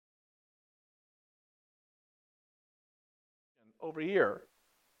over here,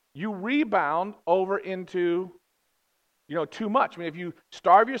 you rebound over into, too much. I mean, if you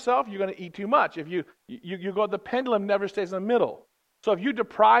starve yourself, you're going to eat too much. If you go, the pendulum never stays in the middle. So if you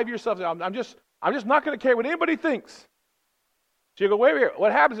deprive yourself, I'm just not going to care what anybody thinks. So you go, wait.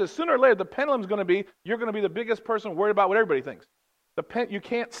 What happens is sooner or later the pendulum's going to be, you're going to be the biggest person worried about what everybody thinks. You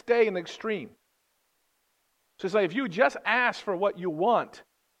can't stay in the extreme. So it's like if you just ask for what you want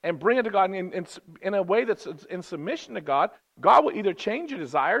and bring it to God in a way that's in submission to God, God will either change your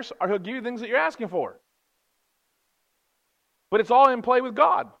desires or He'll give you things that you're asking for. But it's all in play with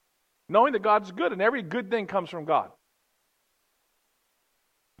God, knowing that God's good and every good thing comes from God.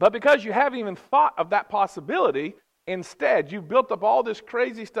 But because you haven't even thought of that possibility, instead you've built up all this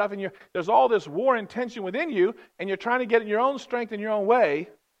crazy stuff and there's all this war and tension within you, and you're trying to get it in your own strength in your own way,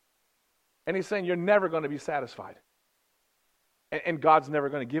 and He's saying you're never going to be satisfied. And God's never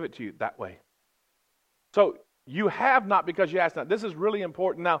going to give it to you that way. So you have not because you ask not. This is really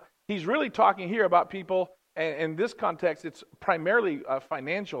important. Now, He's really talking here about people, and in this context, it's primarily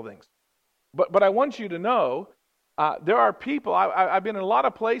financial things. But I want you to know, there are people, I've been in a lot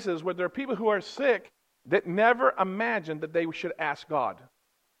of places where there are people who are sick that never imagined that they should ask God.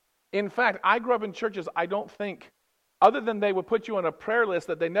 In fact, I grew up in churches I don't think, other than they would put you on a prayer list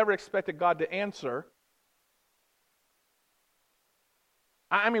that they never expected God to answer.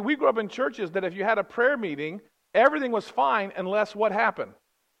 I mean, we grew up in churches that if you had a prayer meeting, everything was fine unless what happened?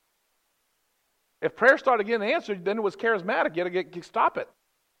 If prayer started getting answered, then it was charismatic. You had to stop it.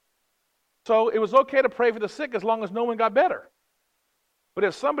 So it was okay to pray for the sick as long as no one got better. But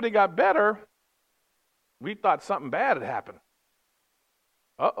if somebody got better, we thought something bad had happened.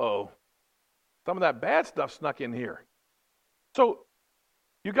 Uh-oh. Some of that bad stuff snuck in here. So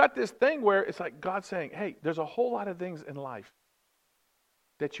you got this thing where it's like God saying, hey, there's a whole lot of things in life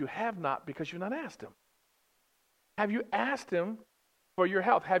that you have not because you've not asked Him. Have you asked Him for your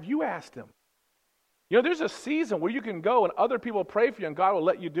health? Have you asked Him? There's a season where you can go and other people pray for you and God will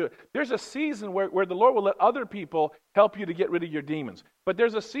let you do it. There's a season where the Lord will let other people help you to get rid of your demons. But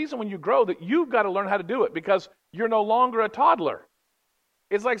there's a season when you grow that you've got to learn how to do it because you're no longer a toddler.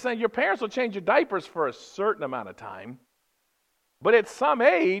 It's like saying your parents will change your diapers for a certain amount of time. But at some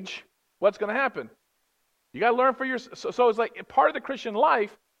age, what's going to happen? You got to learn for yourself. So it's like part of the Christian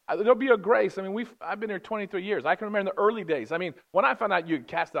life, there'll be a grace. I mean, I've been here 23 years. I can remember in the early days. I mean, when I found out you could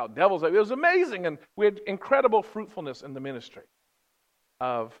cast out devils, it was amazing. And we had incredible fruitfulness in the ministry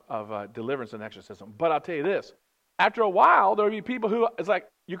of deliverance and exorcism. But I'll tell you this. After a while, there would be people who, it's like,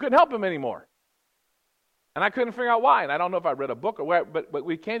 you couldn't help them anymore. And I couldn't figure out why. And I don't know if I read a book or where, but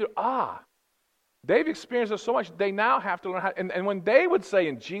we came to, they've experienced this so much, they now have to learn how. And when they would say,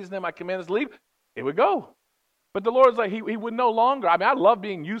 in Jesus' name I command this to leave, it would go. But the Lord is like, He would no longer. I mean, I love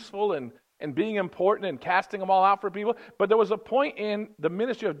being useful and being important and casting them all out for people. But there was a point in the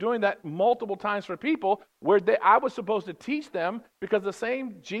ministry of doing that multiple times for people where I was supposed to teach them because the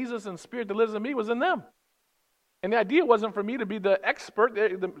same Jesus and Spirit that lives in me was in them. And the idea wasn't for me to be the expert.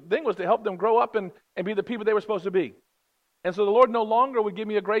 The thing was to help them grow up and be the people they were supposed to be. And so the Lord no longer would give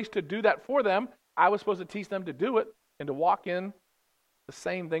me a grace to do that for them. I was supposed to teach them to do it and to walk in the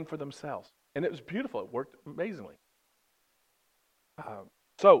same thing for themselves. And it was beautiful. It worked amazingly.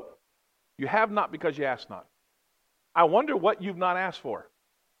 So, you have not because you ask not. I wonder what you've not asked for.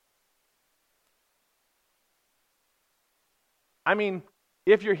 I mean,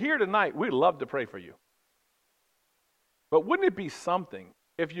 if you're here tonight, we'd love to pray for you. But wouldn't it be something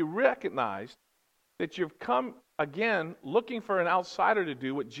if you recognized that you've come again looking for an outsider to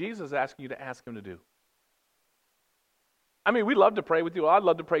do what Jesus is asking you to ask Him to do? I mean, we'd love to pray with you. I'd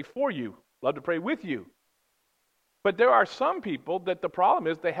love to pray for you. Love to pray with you. But there are some people that the problem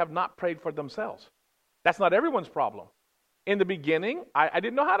is they have not prayed for themselves. That's not everyone's problem. In the beginning, I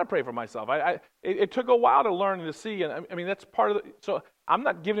didn't know how to pray for myself. It took a while to learn and to see. And I mean, that's part of it. So I'm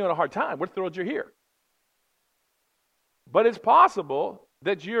not giving you a hard time. We're thrilled you're here. But it's possible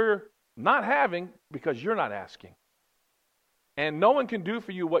that you're not having because you're not asking. And no one can do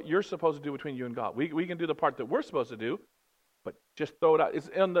for you what you're supposed to do between you and God. We can do the part that we're supposed to do, but just throw it out. It's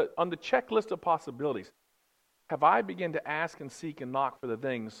on the checklist of possibilities. Have I begun to ask and seek and knock for the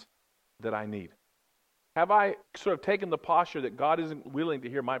things that I need? Have I sort of taken the posture that God isn't willing to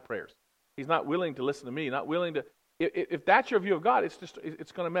hear my prayers? He's not willing to listen to me, not willing to... If that's your view of God,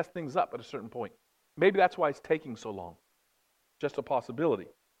 it's going to mess things up at a certain point. Maybe that's why it's taking so long. Just a possibility.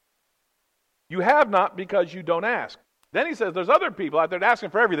 You have not because you don't ask. Then he says there's other people out there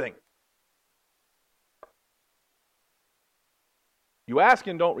asking for everything. You ask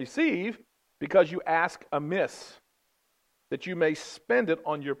and don't receive because you ask amiss, that you may spend it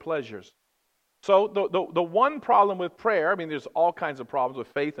on your pleasures. So the one problem with prayer, I mean, there's all kinds of problems with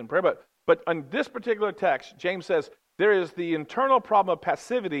faith and prayer, but on this particular text, James says there is the internal problem of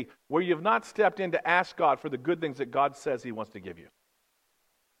passivity where you've not stepped in to ask God for the good things that God says he wants to give you.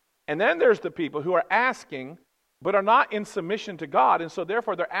 And then there's the people who are asking but are not in submission to God, and so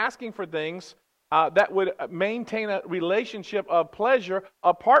therefore they're asking for things that would maintain a relationship of pleasure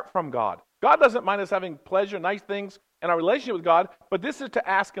apart from God. God doesn't mind us having pleasure, nice things in our relationship with God, but this is to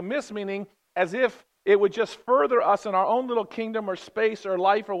ask amiss, meaning as if it would just further us in our own little kingdom or space or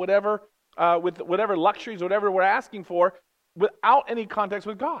life or whatever, with whatever luxuries, whatever we're asking for, without any context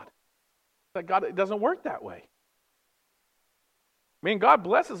with God. That God, it doesn't work that way. I mean, God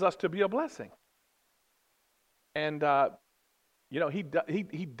blesses us to be a blessing. And,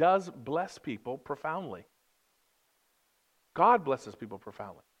 he does bless people profoundly. God blesses people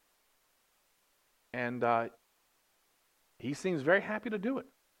profoundly. And he seems very happy to do it.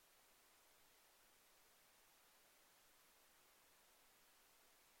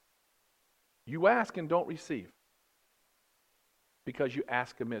 You ask and don't receive because you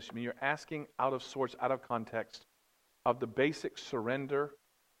ask amiss. I mean, you're asking out of sorts, out of context of the basic surrender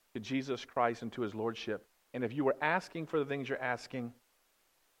to Jesus Christ and to his lordship. And if you were asking for the things you're asking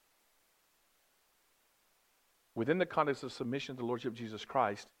within the context of submission to the lordship of Jesus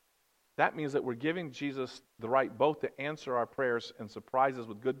Christ, that means that we're giving Jesus the right both to answer our prayers and surprise us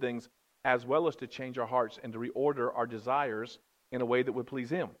with good things, as well as to change our hearts and to reorder our desires in a way that would please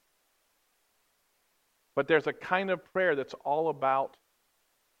him. But there's a kind of prayer that's all about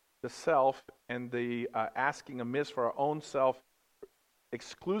the self and the asking amiss for our own self,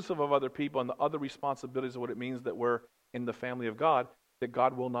 exclusive of other people and the other responsibilities of what it means that we're in the family of God, that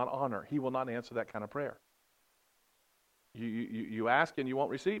God will not honor. He will not answer that kind of prayer. You ask and you won't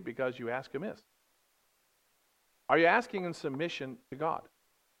receive because you ask amiss. Are you asking in submission to God?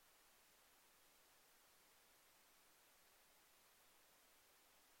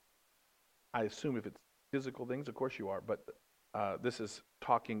 I assume if it's physical things, of course you are, but this is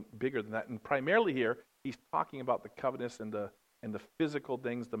talking bigger than that. And primarily here, he's talking about the covetousness and the physical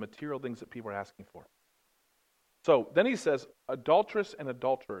things, the material things that people are asking for. So then he says, adulterous and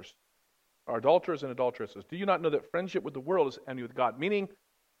adulterers, or adulterers and adulteresses, do you not know that friendship with the world is enmity with God? Meaning,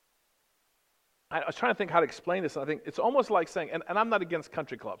 I was trying to think how to explain this, and I think it's almost like saying, and I'm not against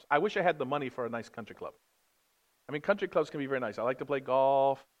country clubs. I wish I had the money for a nice country club. I mean, country clubs can be very nice. I like to play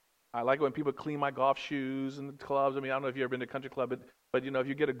golf. I like it when people clean my golf shoes and the clubs. I mean, I don't know if you've ever been to a country club, but if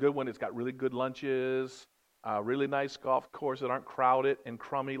you get a good one, it's got really good lunches, really nice golf courses that aren't crowded and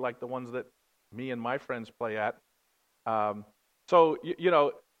crummy like the ones that me and my friends play at. So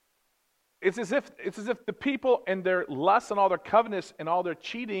it's as if the people and their lust and all their covetousness and all their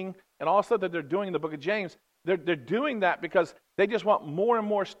cheating and all the stuff that they're doing in the book of James, they're doing that because they just want more and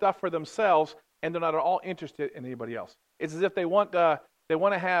more stuff for themselves, and they're not at all interested in anybody else. It's as if they want to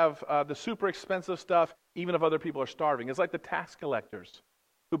have the super expensive stuff, even if other people are starving. It's like the tax collectors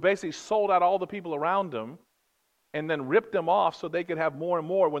who basically sold out all the people around them and then ripped them off so they could have more and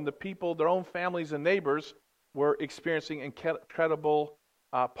more when the people, their own families and neighbors, were experiencing incredible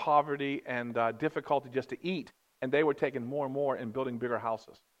poverty and difficulty just to eat, and they were taking more and more and building bigger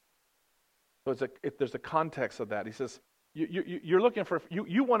houses. So there's a context of that. He says, you're looking for,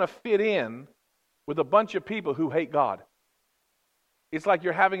 you want to fit in with a bunch of people who hate God. It's like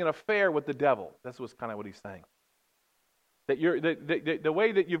you're having an affair with the devil. That's kind of what he's saying. That the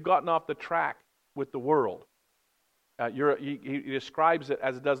way that you've gotten off the track with the world, he describes it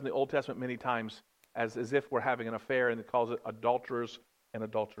as it does in the Old Testament many times, as if we're having an affair, and he calls it adulterers and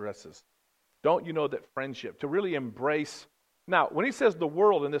adulteresses. Don't you know that friendship, to really embrace... Now, when he says the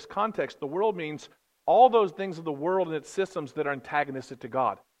world in this context, the world means all those things of the world and its systems that are antagonistic to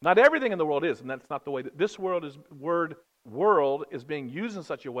God. Not everything in the world is, and that's not the way that this world is being used in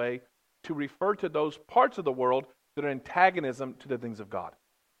such a way to refer to those parts of the world that are antagonism to the things of God.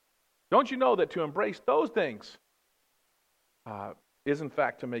 Don't you know that to embrace those things is in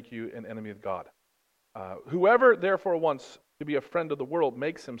fact to make you an enemy of God? Whoever therefore wants to be a friend of the world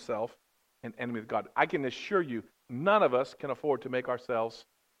makes himself an enemy of God. I can assure you, none of us can afford to make ourselves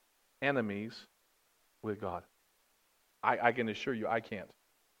enemies with God. I can assure you I can't.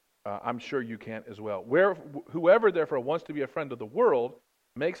 I'm sure you can't as well. Whoever therefore wants to be a friend of the world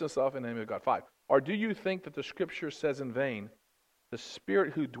makes himself an enemy of God. 5. Or do you think that the Scripture says in vain, the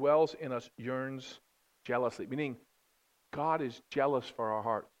Spirit who dwells in us yearns jealously? Meaning, God is jealous for our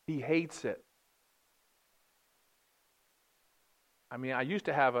heart. He hates it. I mean, I used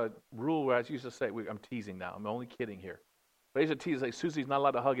to have a rule where I used to say, I'm teasing now, I'm only kidding here. But I used to tease, say, Susie's not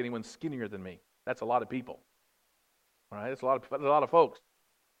allowed to hug anyone skinnier than me. That's a lot of people. All right, that's a lot of folks.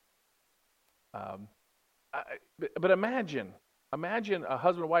 Um, but imagine a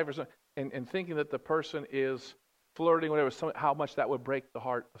husband and wife or something, and thinking that the person is flirting, whatever, how much that would break the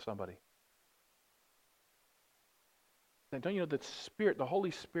heart of somebody. And don't you know that Spirit, the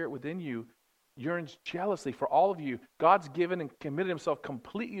Holy Spirit within you, yearns jealously for all of you. God's given and committed himself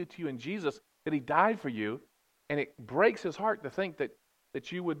completely to you in Jesus, that he died for you, and it breaks his heart to think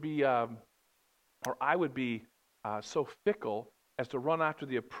that you would be, or I would be, so fickle as to run after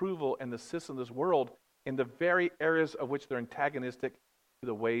the approval and the system of this world in the very areas of which they're antagonistic to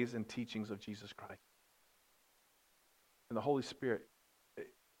the ways and teachings of Jesus Christ. And the Holy Spirit.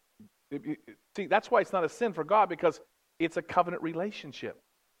 See, that's why it's not a sin for God, because it's a covenant relationship.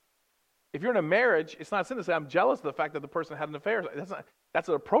 If you're in a marriage, it's not a sin to say, I'm jealous of the fact that the person had an affair. That's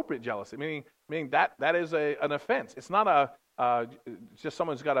an appropriate jealousy, meaning that is an offense. It's not just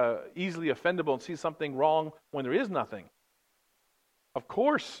someone's got a easily offendable and sees something wrong when there is nothing. Of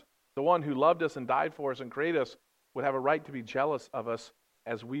course, the one who loved us and died for us and created us would have a right to be jealous of us,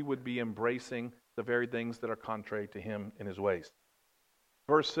 as we would be embracing the very things that are contrary to him in his ways.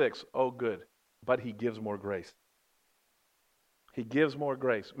 Verse 6, oh good, but he gives more grace. He gives more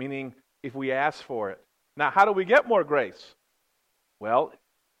grace, meaning if we ask for it. Now, how do we get more grace? Well,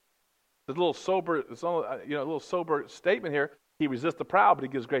 it's a little sober statement here. He resists the proud, but he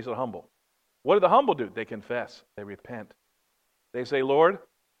gives grace to the humble. What do the humble do? They confess. They repent. They say, Lord,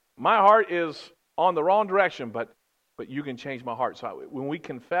 my heart is on the wrong direction, but you can change my heart. So when we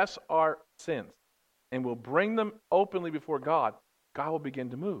confess our sins and we'll bring them openly before God, God will begin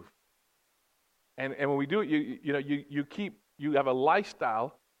to move. And when we do it, you have a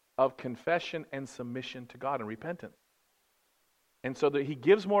lifestyle of confession and submission to God and repentance. And so that he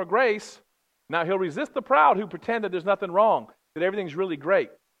gives more grace. Now he'll resist the proud who pretend that there's nothing wrong, that everything's really great.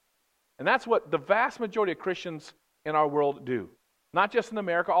 And that's what the vast majority of Christians in our world do. Not just in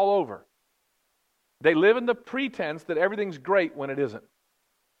America, all over. They live in the pretense that everything's great when it isn't.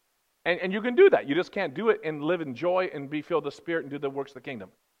 And you can do that. You just can't do it and live in joy and be filled with the Spirit and do the works of the kingdom.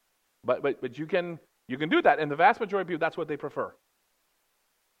 But you can do that. And the vast majority of people, that's what they prefer.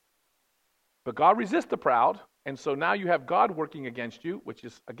 But God resists the proud, and so now you have God working against you, which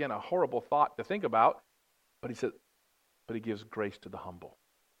is, again, a horrible thought to think about. But he said, but he gives grace to the humble.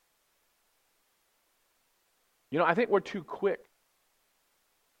 I think we're too quick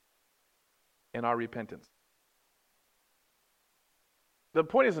in our repentance. The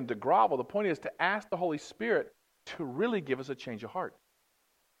point isn't to grovel. The point is to ask the Holy Spirit to really give us a change of heart.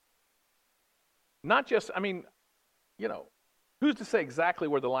 Not just, who's to say exactly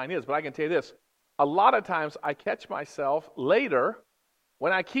where the line is? But I can tell you this. A lot of times I catch myself later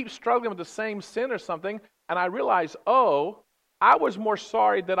when I keep struggling with the same sin or something, and I realize, I was more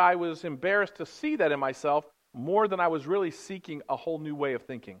sorry that I was embarrassed to see that in myself more than I was really seeking a whole new way of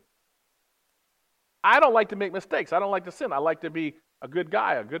thinking. I don't like to make mistakes. I don't like to sin. I like to be a good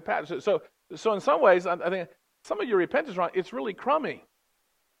guy, a good pastor. So in some ways, I think some of your repentance wrong. It's really crummy.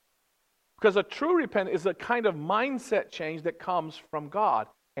 Because a true repentance is a kind of mindset change that comes from God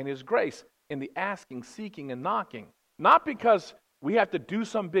and his grace in the asking, seeking, and knocking. Not because we have to do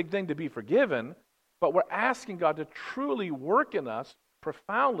some big thing to be forgiven, but we're asking God to truly work in us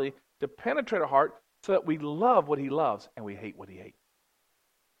profoundly to penetrate our heart so that we love what he loves and we hate what he hates.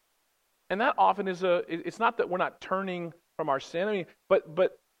 And that often is it's not that we're not turning from our sin, but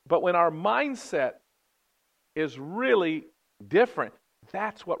when our mindset is really different,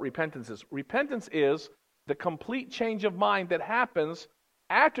 that's what repentance is. Repentance is the complete change of mind that happens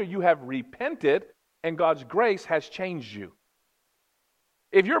after you have repented and God's grace has changed you.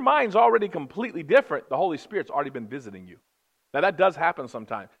 If your mind's already completely different, the Holy Spirit's already been visiting you. Now that does happen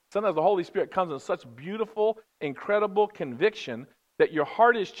sometimes. Sometimes the Holy Spirit comes in such beautiful, incredible conviction that your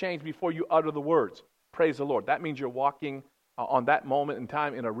heart is changed before you utter the words. Praise the Lord. That means you're walking on that moment in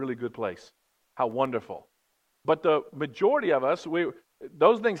time in a really good place. How wonderful. But the majority of us,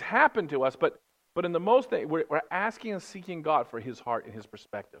 those things happen to us, but in the most thing, we're asking and seeking God for his heart and his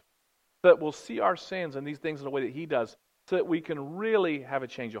perspective. So that we'll see our sins and these things in the way that he does, so that we can really have a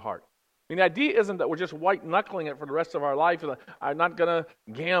change of heart. The idea isn't that we're just white-knuckling it for the rest of our life. I'm not going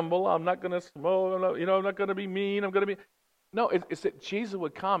to gamble. I'm not going to smoke. I'm not going to be mean. No, it's that Jesus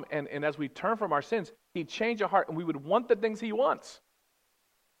would come, and as we turn from our sins, he'd change our heart, and we would want the things he wants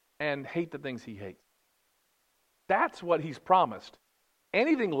and hate the things he hates. That's what he's promised.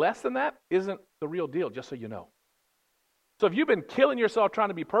 Anything less than that isn't the real deal, just so you know. So if you've been killing yourself trying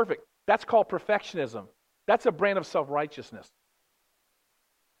to be perfect, that's called perfectionism. That's a brand of self-righteousness.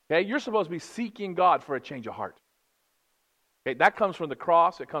 Okay, you're supposed to be seeking God for a change of heart. Okay, that comes from the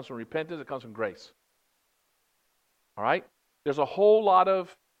cross, it comes from repentance, it comes from grace. All right? There's a whole lot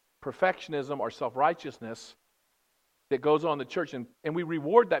of perfectionism or self-righteousness that goes on in the church, and we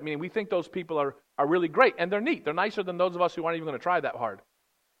reward that, meaning we think those people are really great, and they're neat. They're nicer than those of us who aren't even going to try that hard.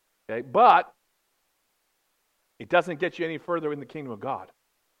 Okay, but it doesn't get you any further in the kingdom of God.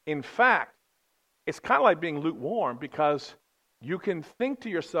 In fact, it's kind of like being lukewarm, because you can think to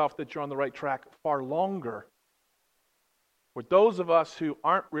yourself that you're on the right track far longer. With those of us who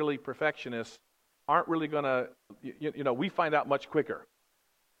aren't really perfectionists, aren't really going to, we find out much quicker.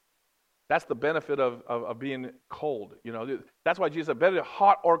 That's the benefit of being cold. That's why Jesus said, better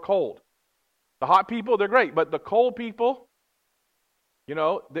hot or cold. The hot people, they're great, but the cold people, they're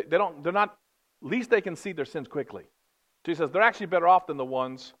not, least they can see their sins quickly. So he says they're actually better off than the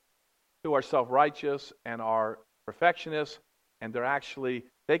ones who are self-righteous and are perfectionists, and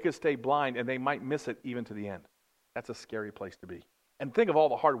they could stay blind and they might miss it even to the end. That's a scary place to be. And think of all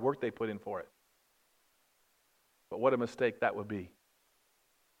the hard work they put in for it. But what a mistake that would be.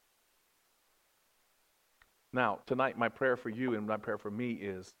 Now, tonight, my prayer for you and my prayer for me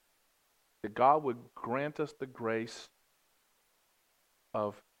is that God would grant us the grace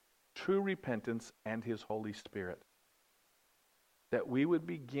of true repentance and His Holy Spirit. That we would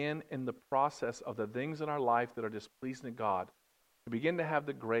begin in the process of the things in our life that are displeasing to God, to begin to have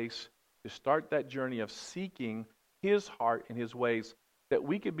the grace to start that journey of seeking His heart and His ways, that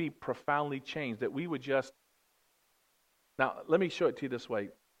we could be profoundly changed, that we would just... Now, let me show it to you this way.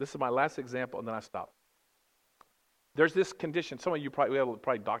 This is my last example, and then I stop. There's this condition. Some of you we have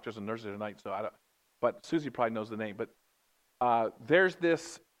probably doctors and nurses tonight, but Susie probably knows the name. But there's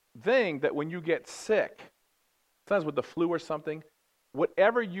this thing that when you get sick, sometimes with the flu or something,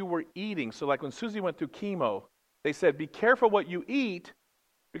 whatever you were eating, so like when Susie went through chemo, they said, be careful what you eat,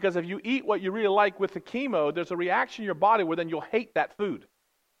 because if you eat what you really like with the chemo, there's a reaction in your body where then you'll hate that food.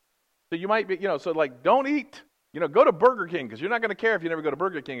 So you might be, so like don't eat, go to Burger King, because you're not going to care if you never go to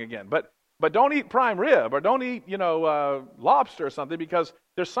Burger King again. But don't eat prime rib, or don't eat, lobster or something, because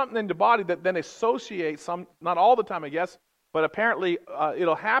there's something in the body that then associates not all the time, I guess, but apparently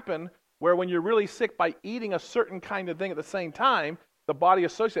it'll happen where when you're really sick by eating a certain kind of thing at the same time, the body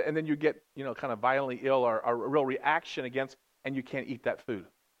associates, and then you get, kind of violently ill or a real reaction against, and you can't eat that food.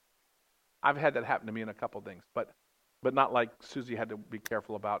 I've had that happen to me in a couple of things, but not like Susie had to be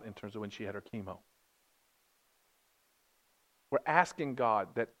careful about in terms of when she had her chemo. We're asking God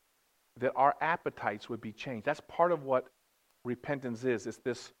that our appetites would be changed. That's part of what repentance is. It's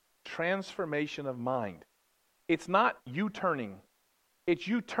this transformation of mind. It's not you turning. It's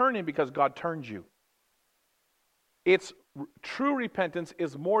you turning because God turned you. True repentance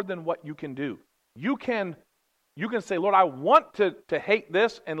is more than what you can do. You can say, Lord, I want to hate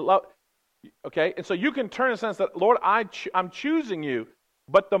this and love. Okay, and so you can turn in the sense that, Lord, I'm choosing you.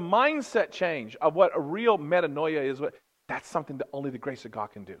 But the mindset change of what a real metanoia is, that's something that only the grace of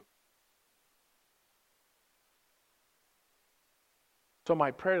God can do. So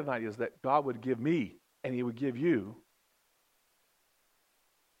my prayer tonight is that God would give me, and He would give you,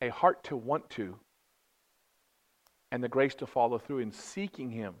 a heart to want to, and the grace to follow through in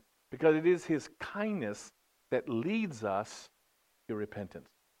seeking Him, because it is His kindness that leads us to repentance.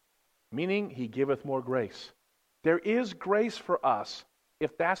 Meaning, He giveth more grace. There is grace for us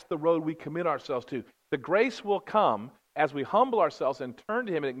if that's the road we commit ourselves to. The grace will come as we humble ourselves and turn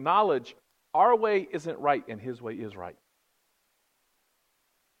to Him and acknowledge our way isn't right and His way is right.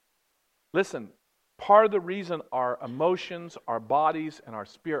 Listen, part of the reason our emotions, our bodies, and our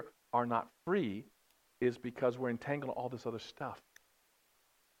spirit are not free is because we're entangled in all this other stuff.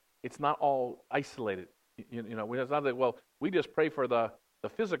 It's not all isolated. It's not that, well, we just pray for the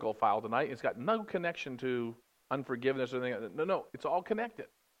physical file tonight. It's got no connection to unforgiveness or anything. No, it's all connected.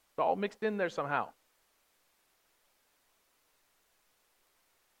 It's all mixed in there somehow.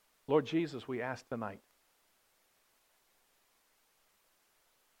 Lord Jesus, we ask tonight.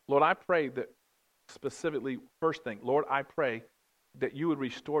 Lord, I pray that specifically, first thing, Lord, I pray that you would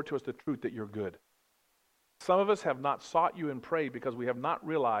restore to us the truth that you're good. Some of us have not sought you and prayed because we have not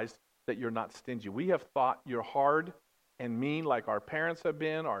realized that you're not stingy. We have thought you're hard and mean like our parents have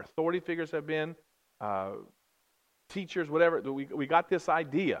been, our authority figures have been, teachers, whatever. We got this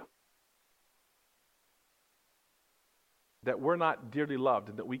idea that we're not dearly loved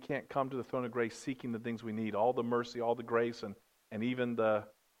and that we can't come to the throne of grace seeking the things we need, all the mercy, all the grace, and even the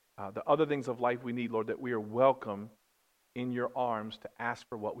other things of life we need, Lord, that we are welcome in your arms to ask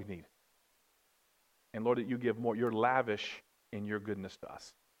for what we need. And Lord, that you give more. You're lavish in your goodness to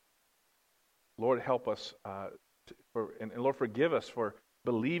us. Lord, help us, and Lord, forgive us for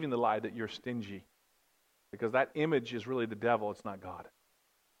believing the lie that you're stingy, because that image is really the devil, it's not God.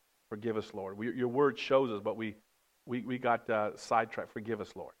 Forgive us, Lord. Your word shows us, but we got sidetracked. Forgive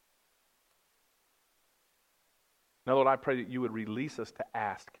us, Lord. Now, Lord, I pray that you would release us to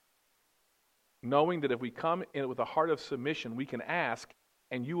ask, knowing that if we come in with a heart of submission, we can ask,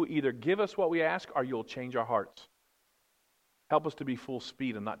 and you will either give us what we ask or you'll change our hearts. Help us to be full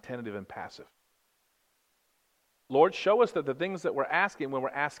speed and not tentative and passive. Lord, show us that the things that we're asking when we're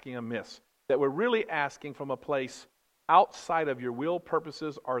asking amiss, that we're really asking from a place outside of your will,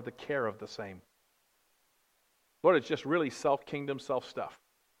 purposes, or the care of the same. Lord, it's just really self-kingdom, self-stuff.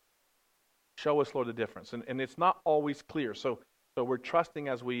 Show us, Lord, the difference. And it's not always clear. So we're trusting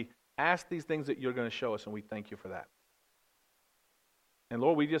as we ask these things that you're going to show us, and we thank you for that. And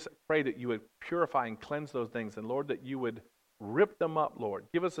Lord, we just pray that you would purify and cleanse those things. And Lord, that you would rip them up, Lord.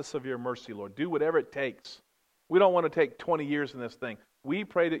 Give us a severe mercy, Lord. Do whatever it takes. We don't want to take 20 years in this thing. We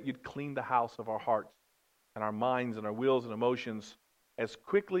pray that you'd clean the house of our hearts and our minds and our wills and emotions as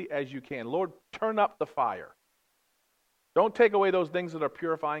quickly as you can. Lord, turn up the fire. Don't take away those things that are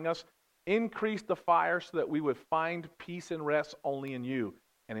purifying us. Increase the fire so that we would find peace and rest only in you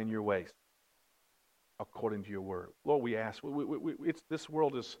and in your ways, according to your word. Lord, we ask, this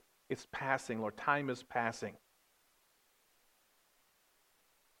world it's passing, Lord. Time is passing.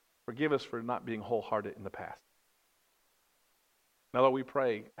 Forgive us for not being wholehearted in the past. Now, Lord, we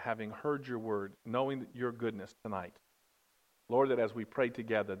pray, having heard your word, knowing your goodness tonight, Lord, that as we pray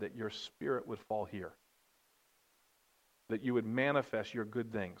together, that your Spirit would fall here, that you would manifest your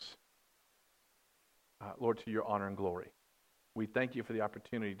good things, Lord, to your honor and glory. We thank you for the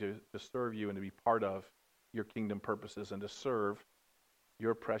opportunity to serve you and to be part of your kingdom purposes and to serve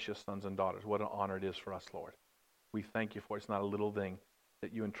your precious sons and daughters. What an honor it is for us, Lord. We thank you for it. It's not a little thing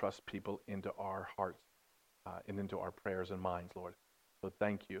that you entrust people into our hearts and into our prayers and minds, Lord. So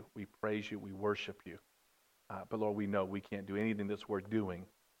thank you. We praise you. We worship you. But Lord, we know we can't do anything that's worth doing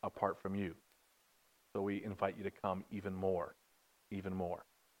apart from you. So we invite you to come even more, even more.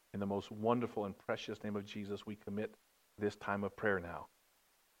 In the most wonderful and precious name of Jesus, we commit this time of prayer now.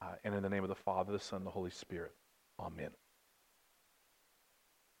 And in the name of the Father, the Son, and the Holy Spirit. Amen.